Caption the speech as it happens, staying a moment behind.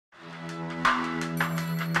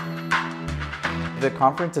The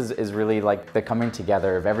conference is really like the coming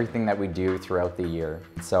together of everything that we do throughout the year.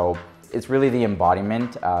 So it's really the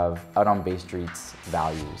embodiment of Out on Bay Street's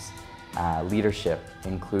values, leadership,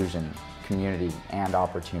 inclusion, community, and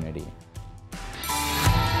opportunity.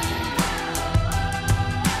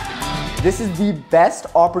 This is the best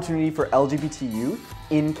opportunity for LGBT youth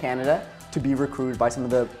in Canada to be recruited by some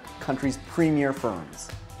of the country's premier firms.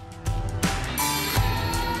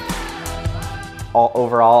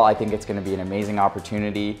 Overall, I think it's going to be an amazing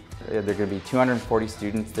opportunity. There are going to be 240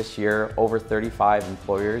 students this year, over 35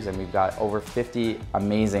 employers, and we've got over 50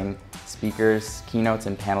 amazing speakers, keynotes,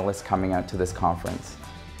 and panelists coming out to this conference.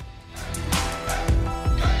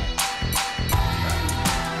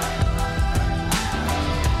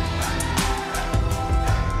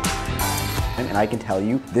 And I can tell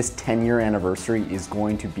you, this 10-year anniversary is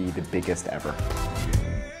going to be the biggest ever.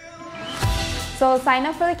 So sign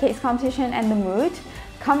up for the case competition and the moot.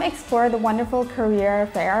 Come explore the wonderful career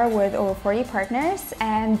fair with over 40 partners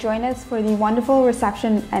and join us for the wonderful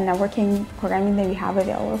reception and networking programming that we have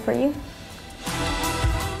available for you.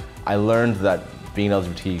 I learned that being an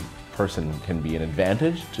LGBT person can be an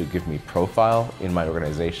advantage to give me profile in my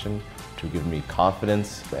organization, to give me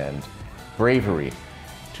confidence and bravery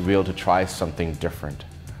to be able to try something different.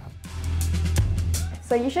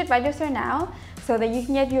 So you should register now so that you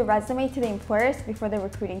can get your resume to the employers before the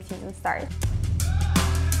recruiting season starts.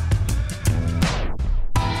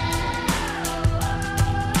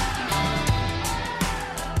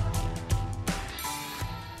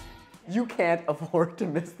 You can't afford to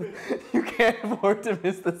miss this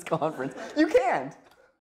conference. You can't!